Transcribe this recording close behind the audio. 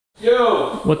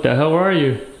Yo! What the hell, where are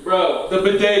you? Bro, the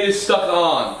bidet is stuck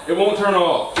on. It won't turn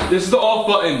off. This is the off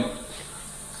button.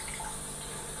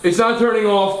 It's not turning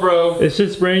off, bro. It's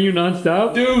just spraying you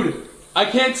non-stop? Dude, I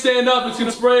can't stand up. It's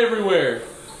gonna spray everywhere.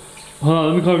 Hold on,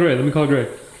 let me call Gray.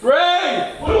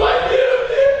 Gray! What do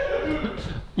I do?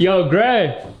 Yo,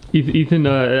 Gray! Ethan,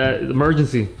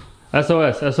 emergency.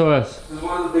 SOS. This is one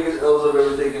of the biggest L's I've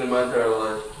ever taken in my entire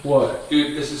life. What?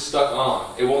 Dude, this is stuck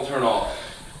on. It won't turn off.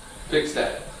 Fix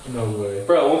that. No way.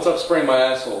 Bro, it won't stop spraying my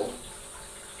asshole.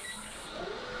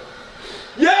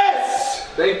 Yes!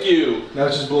 Thank you. Now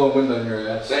it's just blowing wind on your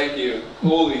ass. Thank you.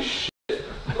 Holy shit.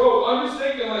 Bro, I'm just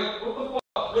thinking, like, what the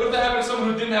fuck? What if that happened to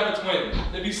someone who didn't have a twin?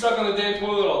 They'd be stuck on the damn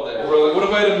toilet all day. Bro, like, what if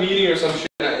I had a meeting or some shit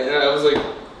and I was like,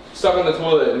 stuck on the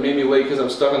toilet and it made me late because I'm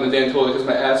stuck on the damn toilet because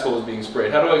my asshole was being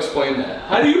sprayed. How do I explain that?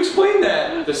 How do you explain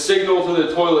that? The signal to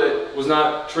the toilet was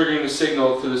not triggering the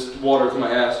signal to this water to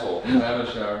my asshole. I have a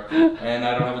shower and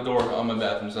I don't have a door on my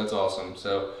bathroom, so that's awesome.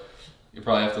 So you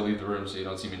probably have to leave the room so you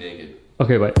don't see me naked.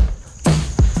 Okay, bye.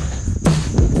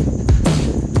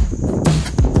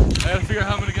 I gotta figure out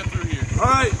how I'm gonna get through here.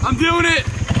 Alright, I'm doing it!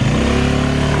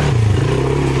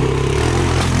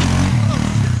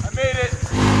 I made it!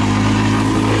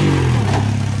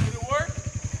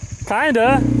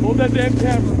 Kinda. Hold that damn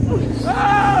camera.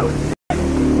 Oh!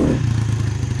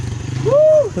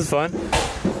 Woo! This is fun.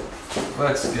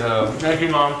 Let's go. Thank you,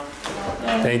 Mom.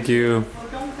 Thank you. Well,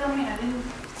 don't tell me I didn't do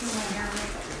my hair and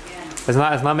makeup again. It's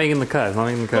not making the cut.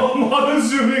 Oh, Mom is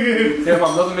zooming in. Yeah,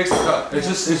 Mom, nothing makes the cut. It's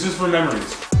just for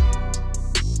memories.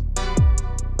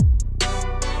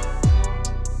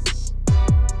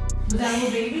 Was that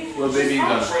Little Baby? Little Baby, you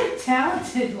got it. She's actually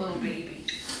talented, Little Baby.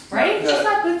 Right? She's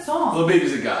got good songs. Little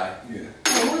Baby's a guy. Yeah.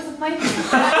 What was the fight?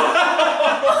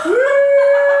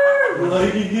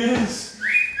 Like he is.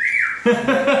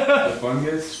 The fun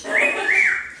gets.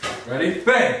 Ready?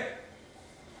 Bang!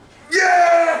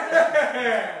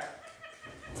 Yeah!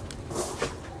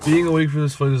 Being awake for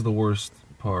this fight is the worst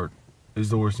part. It's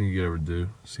the worst thing you could ever do.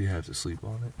 So you have to sleep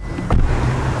on it.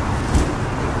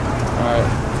 Alright.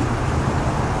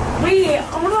 Wait,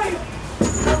 I'm like,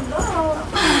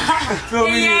 oh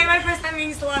Yeah, my first time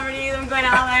meeting celebrities. I'm going to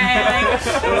LA. Like, I'm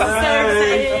so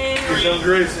excited. Young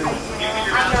Grayson.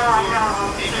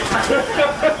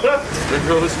 That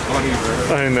girl is funny,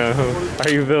 bro. I know. How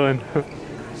you feeling?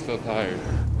 Still tired.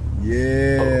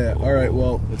 Yeah. Alright,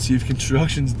 well, let's see if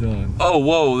construction's done. Oh,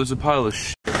 whoa, there's a pile of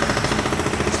shit.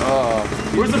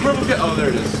 Where's the purple cap? Oh, there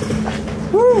it is.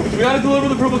 Woo! We gotta deliver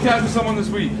the purple cap to someone this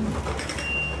week.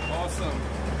 Awesome.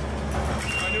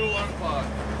 My new alarm clock.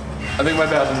 I think my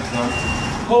bathroom's done.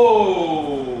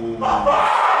 Oh!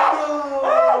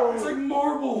 It's like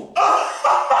marble.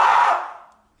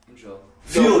 I'm chill.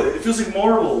 Feel it. It feels like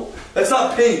marble. That's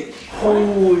not paint.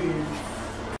 Holy.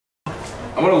 I'm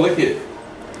gonna lick it.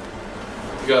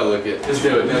 You gotta lick it. Just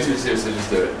do it. No, seriously, just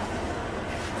do it.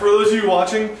 For those of you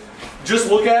watching, just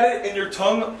look at it and your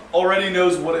tongue already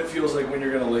knows what it feels like when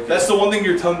you're gonna lick it. That's the one thing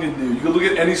your tongue can do. You can look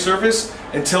at any surface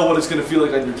and tell what it's gonna feel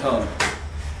like on your tongue.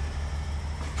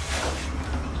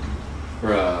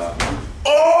 Bruh.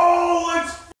 Oh,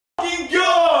 let's fucking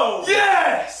go!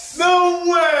 Yes! No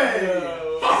way!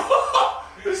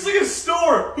 This is like a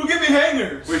store. Who gave me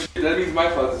hangers? Wait, that means my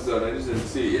closet's done. I just didn't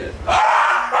see it yet.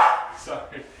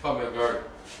 Sorry. Caught me off guard.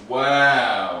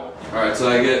 Wow. Alright, so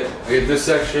I get this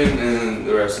section and then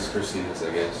the rest is Christina's,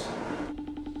 I guess.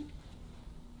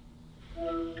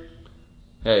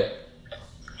 Hey.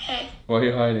 Hey. Why are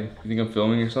you hiding? You think I'm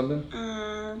filming or something?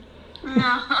 No.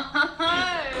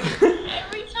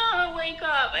 Every time I wake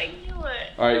up, I do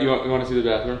it. Alright, you want to see the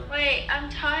bathroom? Wait, I'm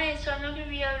tired, so I'm not gonna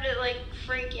be able to like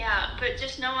freak out. But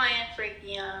just know I am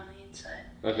freaking out on the inside.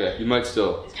 Okay, you might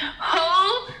still.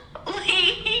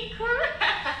 Holy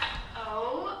crap!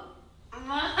 Oh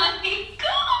my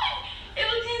god! It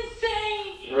looks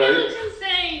insane! Right? It looks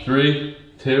insane! 3,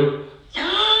 2.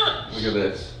 Look at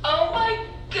this. Oh my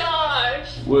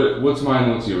gosh! What's mine?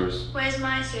 What's yours? Where's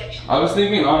my section? I was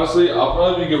thinking, honestly, I'll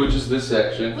probably be good with just this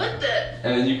section. What the?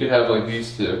 And then you could have like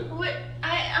these two. What?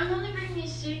 I'm only bringing a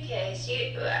suitcase.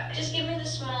 Just give me the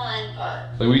small end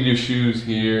part. Like we do shoes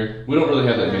here. We don't really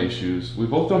have that many shoes. We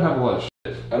both don't have a lot of shit.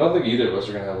 I don't think either of us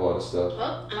are gonna have a lot of stuff.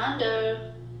 Well,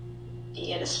 Mondo, you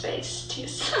get a space too.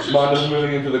 Mondo's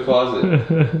moving into the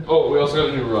closet. Oh, we also got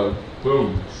a new rug.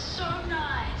 Boom. So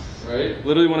nice. Right?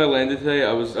 Literally when I landed today,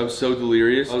 I was so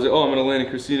delirious. I was like, oh, I'm gonna land and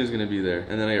Christina's gonna be there.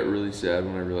 And then I got really sad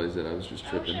when I realized that I was just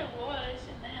tripping. I wish I was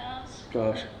in the house.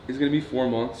 Gosh, it's gonna be 4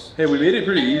 months. Hey, we made it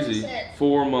pretty easy.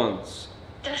 4 months.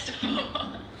 That's the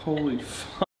fun. Holy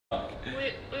fuck.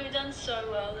 We've done so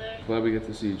well there. Glad we get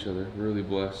to see each other. We're really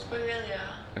blessed. We really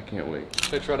are. I can't wait.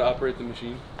 Should I try to operate the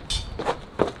machine?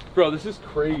 Bro, this is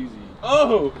crazy.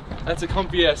 Oh, that's a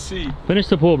comfy ass seat. Finish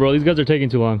the pool, bro. These guys are taking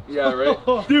too long. Yeah,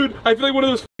 right? Dude, I feel like one of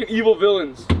those fucking evil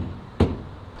villains.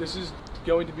 This is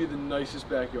going to be the nicest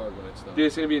backyard when it's done. Dude,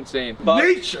 it's gonna be insane.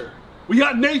 Nature! We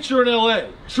got nature in LA.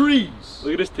 Trees.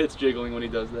 Look at his tits jiggling when he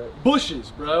does that.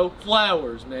 Bushes, bro.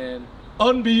 Flowers, man.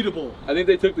 Unbeatable. I think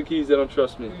they took the keys, they don't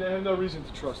trust me. They have no reason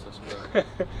to trust us, bro.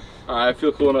 Alright, I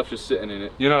feel cool enough just sitting in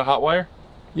it. You know how to hot wire?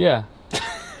 Yeah.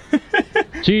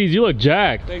 Jeez, you look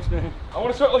jacked. Thanks, man. I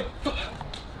wanna start like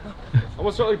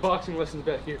boxing lessons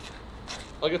back here.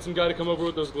 I'll get some guy to come over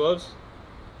with those gloves.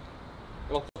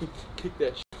 And I'll fucking kick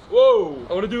that shit. Whoa!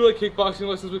 I wanna do like kickboxing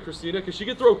lessons with Christina, cause she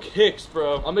can throw kicks,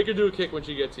 bro. I'll make her do a kick when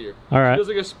she gets here. Alright. She does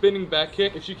like a spinning back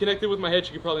kick. If she connected with my head,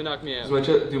 she could probably knock me out. My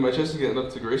chest is getting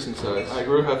up to Grayson size. I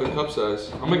grew half a cup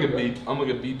size. I'm like a B. I'm like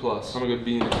a B plus. I'm like a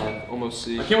B and a half, almost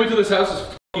C. I can't wait till this house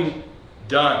is fucking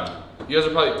done. You guys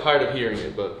are probably tired of hearing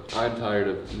it, but I'm tired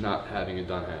of not having a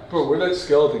done house. Bro, where'd that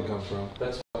skeleton come from?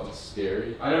 That's fucking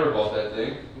scary. I never bought that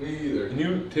thing. Me either.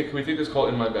 Can we take this call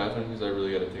in my bathroom? Because I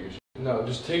really gotta take a shit. No,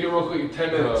 just take it real quick in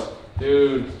 10 minutes.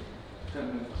 Dude. 10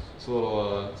 minutes. It's a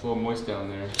little moist down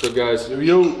there. What's up, guys?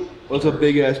 Yo, what's a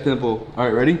big ass pimple? All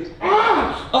right, ready? Dude,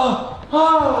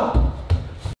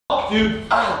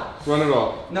 run it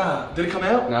off. Nah, did it come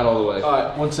out? Not all the way. All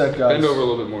right, one sec, guys. Bend over a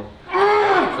little bit more.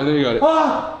 I think you got it.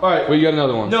 All right. Well, you got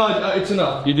another one. No, it's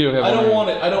enough. You do have one. I don't want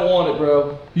it. I don't want it,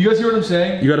 bro. You guys hear what I'm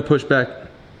saying? You got to push back.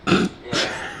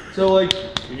 So like,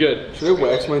 you're good. Should I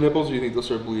wax my nipples, or do you think they'll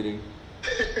start bleeding?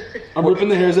 I'm ripping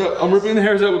the hairs out. I'm ripping the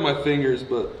hairs out with my fingers,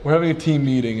 but we're having a team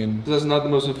meeting and that's not the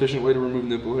most efficient way to remove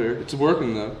nipple hair. It's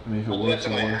working though. I mean, if it works,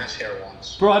 it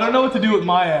works. Bro, I don't know what to do with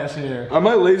my ass hair. I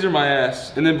might laser my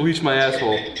ass and then bleach my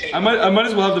asshole. I might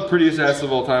as well have the prettiest ass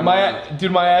of all time.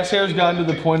 Dude, my ass hair's gotten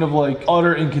to the point of like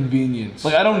utter inconvenience.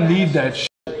 Like I don't need that shit.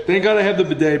 Thank God I have the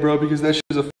bidet, bro, because that shit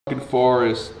is a fucking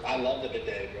forest. I love the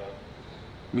bidet, bro.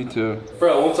 Me too.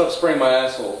 Bro, I won't stop spraying my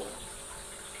asshole.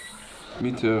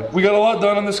 Me too. We got a lot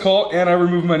done on this call, and I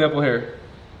removed my nipple hair.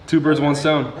 2 birds, 1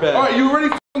 stone. All right, you already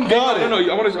got it. No,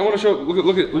 I want to show.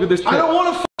 Look at this. I don't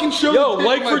want to fucking show. Yo,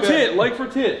 like for tit, like for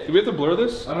tit. Do we have to blur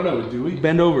this? I don't know. Do we?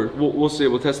 Bend over. We'll see.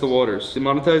 We'll test the waters.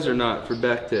 Demonetized or not for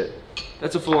back tit?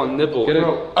 That's a full-on nipple. Get it?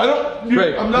 Bro, I don't. Dude,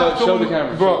 Greg, I'm not show filming, the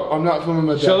camera. Bro, I'm not filming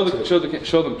my show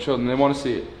them. They want to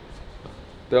see it.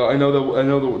 I know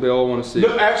they all want to see it.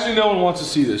 No, actually, no one wants to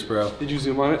see this, bro. Did you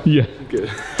zoom on it? Yeah. Good.